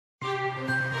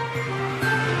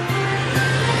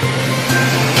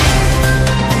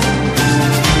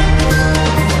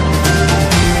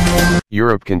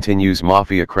Europe continues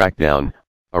mafia crackdown,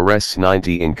 arrests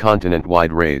 90 in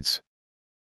continent-wide raids.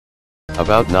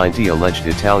 About 90 alleged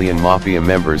Italian mafia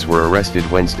members were arrested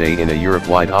Wednesday in a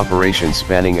Europe-wide operation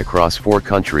spanning across 4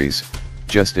 countries,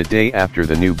 just a day after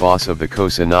the new boss of the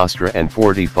Cosa Nostra and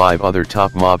 45 other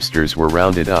top mobsters were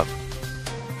rounded up.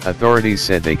 Authorities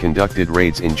said they conducted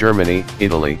raids in Germany,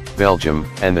 Italy, Belgium,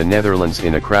 and the Netherlands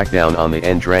in a crackdown on the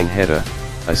 'Ndrangheta,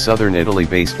 a southern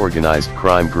Italy-based organized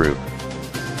crime group.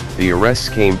 The arrests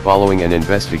came following an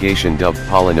investigation dubbed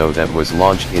Polino that was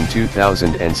launched in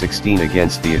 2016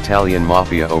 against the Italian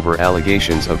mafia over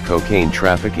allegations of cocaine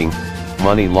trafficking,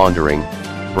 money laundering,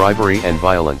 bribery and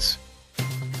violence.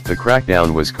 The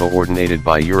crackdown was coordinated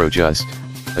by Eurojust,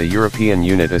 a European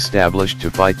unit established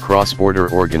to fight cross-border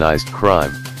organized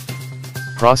crime.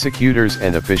 Prosecutors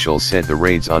and officials said the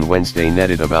raids on Wednesday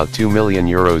netted about €2 million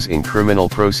in criminal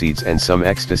proceeds, and some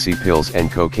ecstasy pills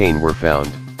and cocaine were found.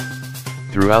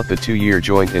 Throughout the 2-year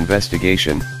joint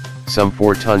investigation, some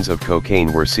 4 tons of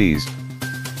cocaine were seized.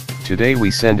 Today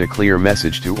we send a clear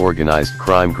message to organized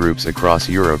crime groups across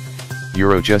Europe,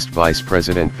 Eurojust Vice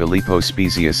President Filippo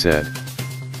Spezia said.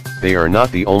 They are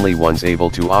not the only ones able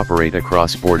to operate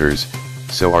across borders,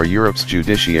 so are Europe's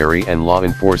judiciary and law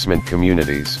enforcement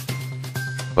communities.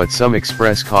 But some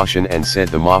express caution and said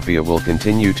the mafia will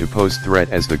continue to pose threat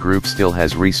as the group still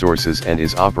has resources and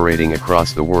is operating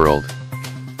across the world.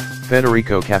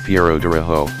 Federico Cafiero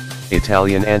Duraho,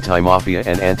 Italian anti-mafia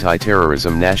and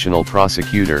anti-terrorism national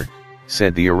prosecutor,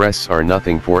 said the arrests are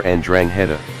nothing for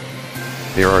 'Ndrangheta.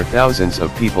 There are thousands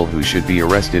of people who should be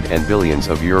arrested and billions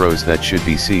of euros that should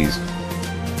be seized.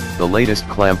 The latest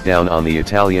clampdown on the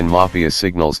Italian mafia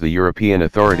signals the European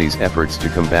authorities' efforts to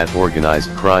combat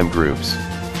organized crime groups.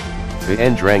 The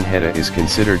 'Ndrangheta is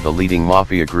considered the leading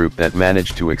mafia group that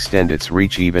managed to extend its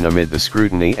reach even amid the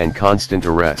scrutiny and constant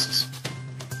arrests.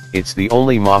 It's the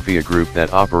only mafia group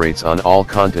that operates on all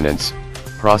continents,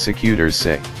 prosecutors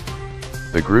say.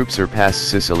 The group surpassed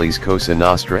Sicily's Cosa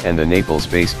Nostra and the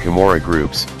Naples-based Camorra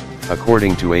groups,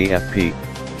 according to AFP,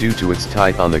 due to its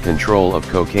tight on the control of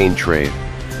cocaine trade.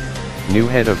 New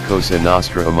head of Cosa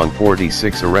Nostra among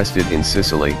 46 arrested in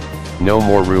Sicily, no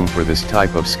more room for this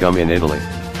type of scum in Italy.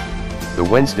 The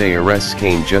Wednesday arrests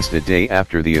came just a day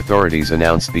after the authorities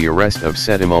announced the arrest of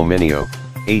Settimo Mineo,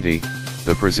 80,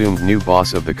 the presumed new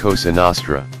boss of the Cosa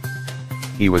Nostra.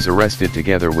 He was arrested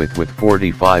together with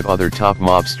 45 other top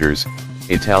mobsters,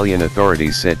 Italian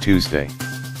authorities said Tuesday.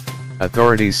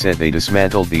 Authorities said they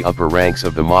dismantled the upper ranks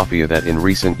of the mafia that in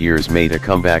recent years made a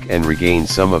comeback and regained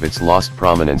some of its lost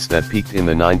prominence that peaked in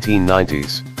the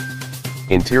 1990s.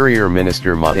 Interior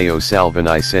Minister Matteo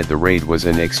Salvini said the raid was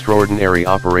an extraordinary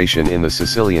operation in the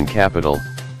Sicilian capital,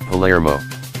 Palermo.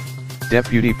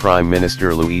 Deputy Prime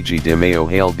Minister Luigi Di Maio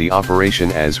hailed the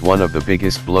operation as one of the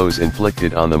biggest blows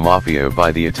inflicted on the mafia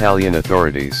by the Italian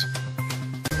authorities.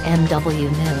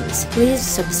 MW News. Please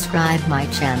subscribe my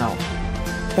channel.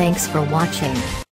 Thanks for watching.